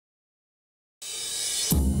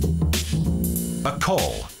a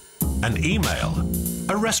call, an email,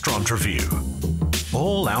 a restaurant review,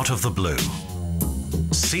 all out of the blue.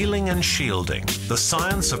 Sealing and shielding, the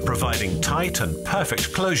science of providing tight and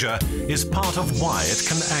perfect closure, is part of why it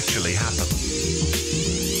can actually happen.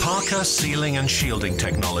 Parker sealing and shielding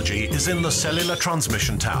technology is in the cellular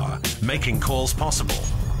transmission tower, making calls possible,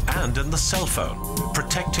 and in the cell phone,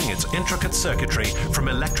 protecting its intricate circuitry from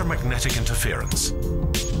electromagnetic interference.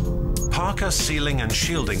 Parker sealing and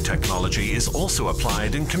shielding technology is also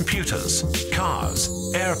applied in computers, cars,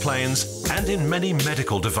 airplanes, and in many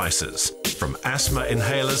medical devices, from asthma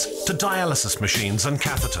inhalers to dialysis machines and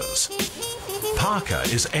catheters. Parker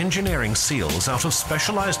is engineering seals out of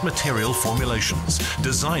specialized material formulations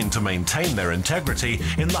designed to maintain their integrity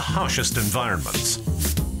in the harshest environments.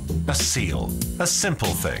 A seal, a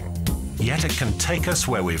simple thing, yet it can take us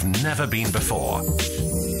where we've never been before.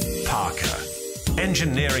 Parker,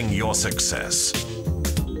 engineering your success.